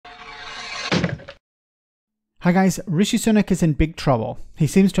Hi guys, Rishi Sunak is in big trouble. He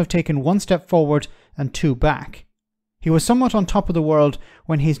seems to have taken one step forward and two back. He was somewhat on top of the world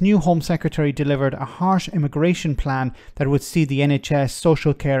when his new Home Secretary delivered a harsh immigration plan that would see the NHS,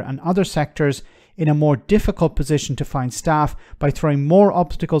 social care and other sectors in a more difficult position to find staff by throwing more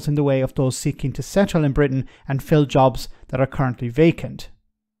obstacles in the way of those seeking to settle in Britain and fill jobs that are currently vacant.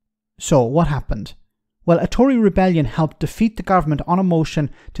 So what happened? Well, a Tory rebellion helped defeat the government on a motion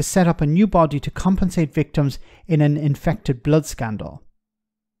to set up a new body to compensate victims in an infected blood scandal.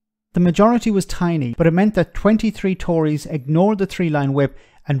 The majority was tiny, but it meant that 23 Tories ignored the three-line whip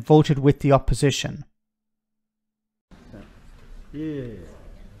and voted with the opposition. The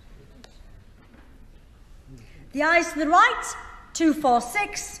ayes to the right,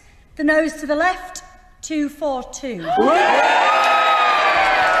 246. The noes to the left, 242.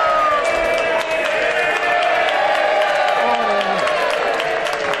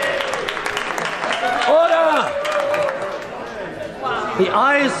 The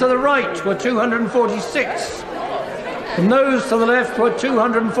ayes to the right were 246. The noes to the left were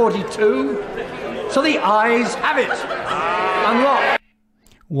 242. So the ayes have it. Unlocked.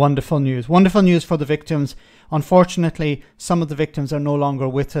 Wonderful news. Wonderful news for the victims. Unfortunately, some of the victims are no longer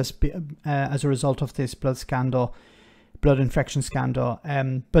with us as a result of this blood infection scandal.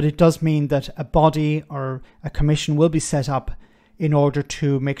 But it does mean that a body or a commission will be set up in order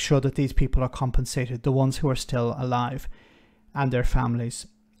to make sure that these people are compensated, the ones who are still alive, and their families.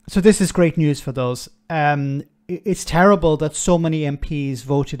 So this is great news for those. It's terrible that so many MPs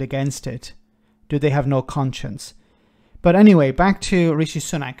voted against it. Do they have no conscience? But anyway, back to Rishi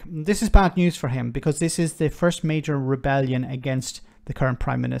Sunak. This is bad news for him because this is the first major rebellion against the current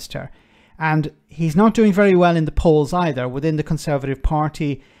Prime Minister. And he's not doing very well in the polls either. Within the Conservative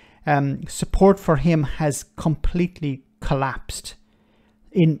Party, support for him has completely collapsed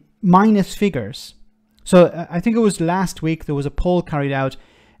in minus figures. So I think it was last week there was a poll carried out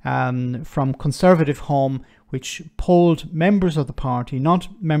from Conservative Home which polled members of the party, not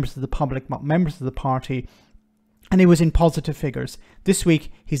members of the public, but members of the party, and he was in positive figures. This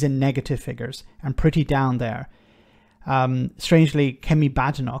week he's in negative figures and pretty down there. Strangely, Kemi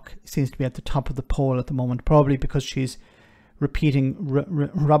Badenoch seems to be at the top of the poll at the moment, probably because she's repeating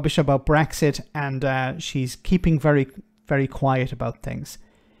rubbish about Brexit and she's keeping very, very quiet about things.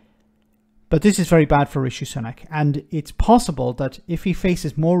 But this is very bad for Rishi Sunak, and it's possible that if he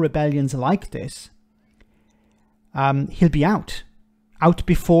faces more rebellions like this, he'll be out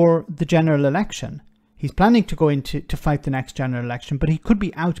before the general election. He's planning to go to fight the next general election, but he could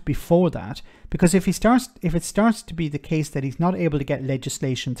be out before that, because if it starts to be the case that he's not able to get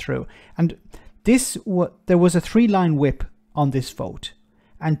legislation through, and there was a three-line whip on this vote,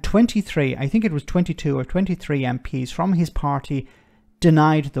 and 23, I think it was 22 or 23 MPs from his party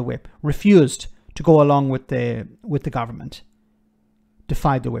denied the whip, refused to go along with the government,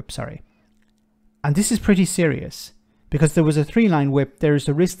 defied the whip, sorry. And this is pretty serious because there was a three-line whip. There is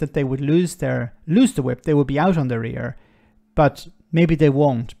a risk that they would lose the whip. They would be out on their ear, but maybe they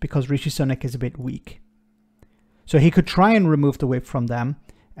won't because Rishi Sunak is a bit weak. So he could try and remove the whip from them.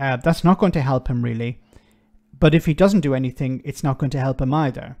 That's not going to help him really. But if he doesn't do anything, it's not going to help him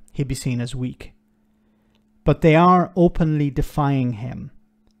either. He'd be seen as weak. But they are openly defying him.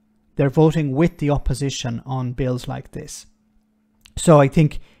 They're voting with the opposition on bills like this. So I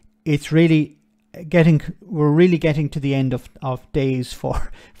think it's really we're really getting to the end of days for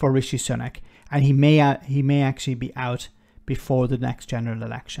Rishi Sunak, and he may actually be out before the next general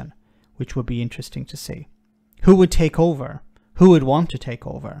election, which would be interesting to see. Who would take over? Who would want to take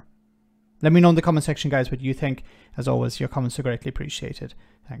over? Let me know in the comment section, guys, what you think. As always, your comments are greatly appreciated.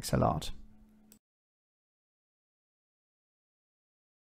 Thanks a lot.